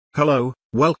Hello,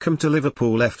 welcome to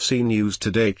Liverpool FC News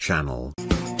Today channel.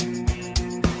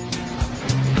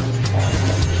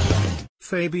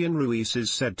 Fabian Ruiz is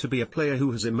said to be a player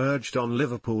who has emerged on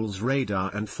Liverpool's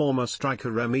radar, and former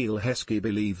striker Emile Heskey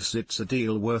believes it's a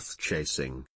deal worth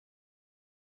chasing.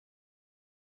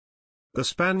 The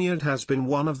Spaniard has been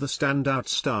one of the standout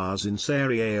stars in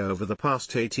Serie A over the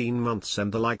past 18 months,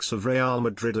 and the likes of Real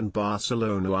Madrid and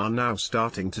Barcelona are now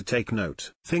starting to take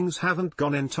note. Things haven't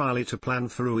gone entirely to plan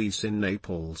for Ruiz in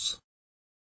Naples.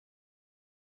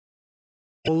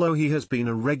 Although he has been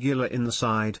a regular in the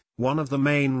side, one of the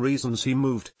main reasons he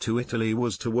moved to Italy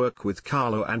was to work with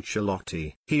Carlo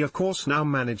Ancelotti. He of course now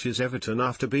manages Everton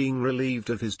after being relieved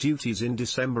of his duties in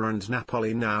December, and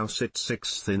Napoli now sit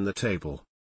 6th in the table.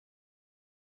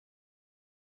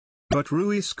 But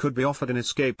Ruiz could be offered an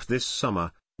escape this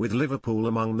summer, with Liverpool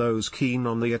among those keen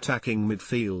on the attacking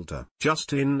midfielder.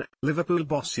 Just in, Liverpool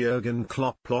boss Jurgen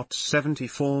Klopp plots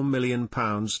 £74 million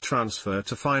transfer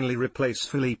to finally replace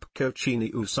Philippe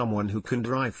Coutinho, someone who can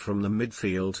drive from the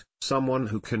midfield, someone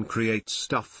who can create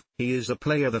stuff. He is a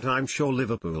player that I'm sure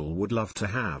Liverpool would love to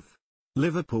have.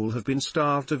 Liverpool have been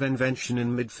starved of invention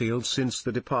in midfield since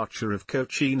the departure of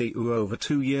Coutinho over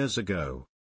 2 years ago.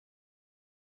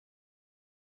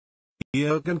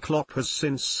 Jurgen Klopp has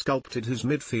since sculpted his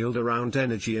midfield around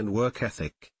energy and work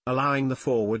ethic, allowing the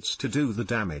forwards to do the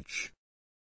damage.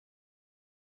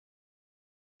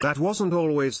 That wasn't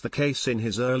always the case in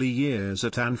his early years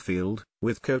at Anfield,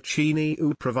 with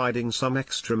Coutinho providing some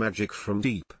extra magic from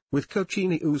deep. With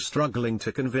Coutinho struggling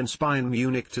to convince Bayern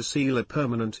Munich to seal a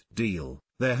permanent deal,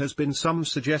 there has been some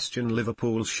suggestion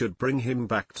Liverpool should bring him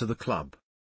back to the club.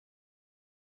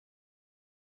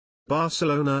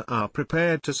 Barcelona are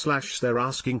prepared to slash their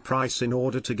asking price in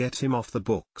order to get him off the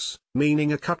books,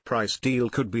 meaning a cut-price deal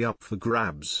could be up for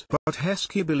grabs. But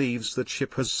Heskey believes that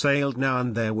ship has sailed now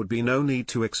and there would be no need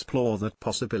to explore that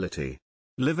possibility.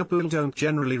 Liverpool don't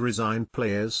generally resign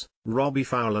players, Robbie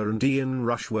Fowler and Ian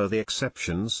Rush were the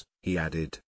exceptions, he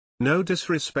added. No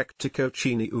disrespect to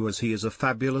Coutinho, as he is a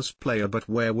fabulous player, but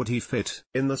where would he fit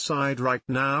in the side right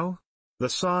now? The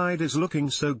side is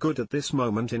looking so good at this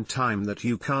moment in time that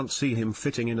you can't see him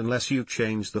fitting in unless you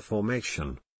change the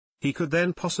formation. He could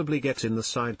then possibly get in the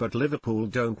side, but Liverpool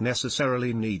don't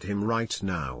necessarily need him right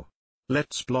now.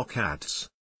 Let's block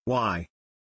ads. Why?